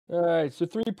All right, so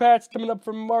 3 pats coming up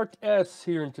from Mark S.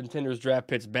 here in Contenders Draft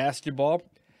Pits Basketball.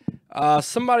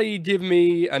 Somebody give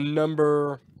me a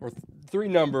number, or 3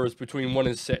 numbers between 1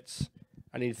 and 6.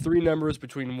 I need 3 numbers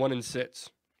between 1 and 6.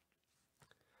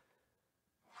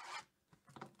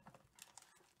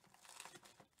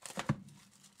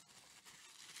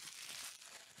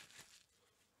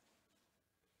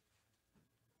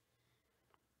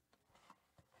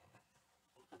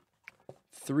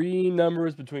 Three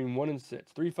numbers between 1 and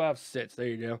 6. 3, 5, 6. There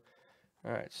you go.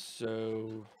 All right,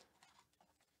 so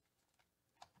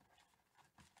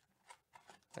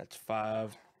that's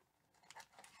 5.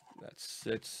 That's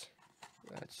 6.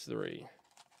 That's 3.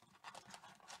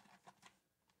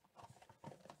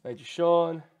 Thank you,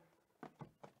 Sean.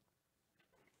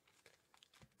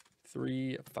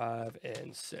 3, 5,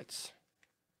 and 6.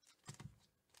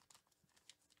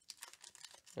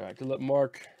 All right, good luck,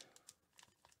 Mark.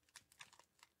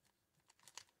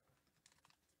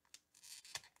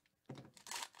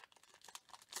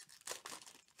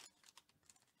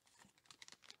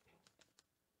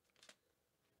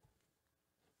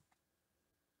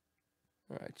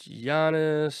 All right,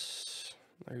 Giannis,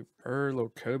 Larry Bird,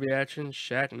 little Kobe action,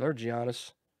 Shaq, and there's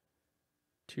Giannis.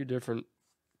 2 different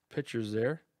pictures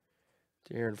there.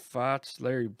 De'Aaron Fox,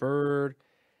 Larry Bird,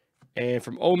 and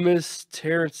from Ole Miss,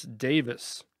 Terrence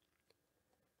Davis.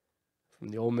 From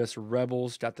the Ole Miss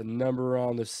Rebels, got the number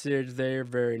on the Sidge there,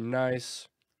 very nice.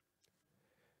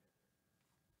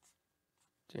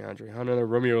 DeAndre Hunter,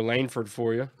 Romeo Langford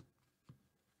for you.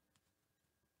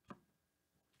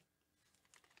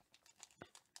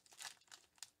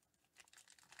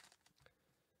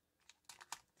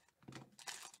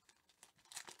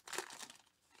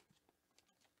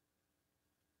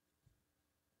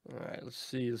 All right, let's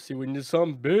see. We need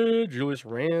something big. Julius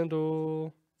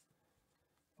Randle,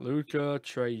 Luka,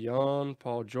 Trae Young,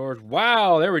 Paul George.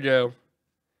 Wow, there we go.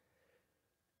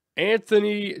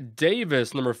 Anthony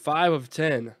Davis, number 5 of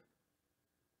 10.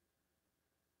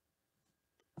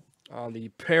 On the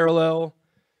parallel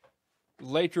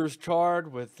Lakers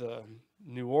card with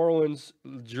New Orleans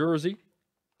jersey.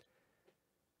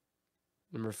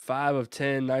 Number 5 of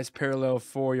 10. Nice parallel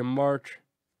for you, Marc.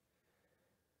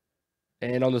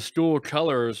 And on the stool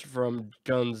colors from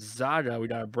Gonzaga, we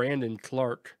got Brandon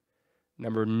Clark.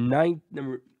 Hold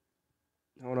on,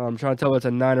 I'm trying to tell if it's a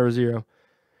 9 or a 0.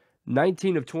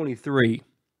 19 of 23.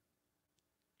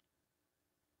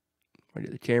 I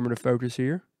get the camera to focus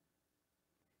here.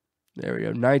 There we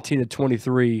go. 19 of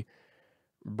 23.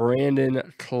 Brandon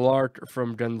Clark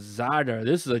from Gonzaga.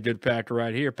 This is a good pack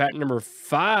right here. Pack number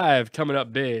 5 coming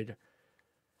up big.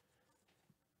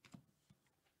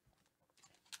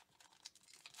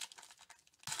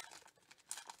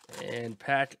 And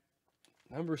pack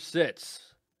number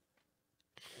 6.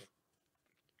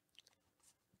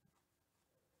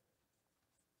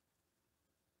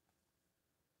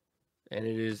 And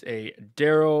it is a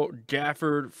Darrell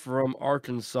Gafford from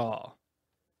Arkansas.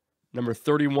 Number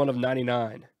 31 of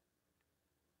 99.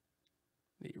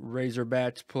 The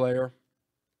Razorbacks player.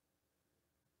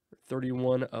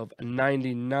 31 of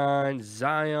 99.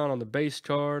 Zion on the base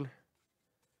card.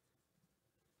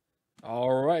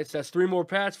 All right, so that's 3 more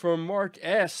packs from Mark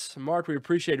S. Mark, we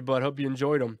appreciate it, bud. Hope you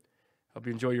enjoyed them. Hope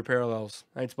you enjoy your parallels.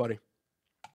 Thanks, buddy.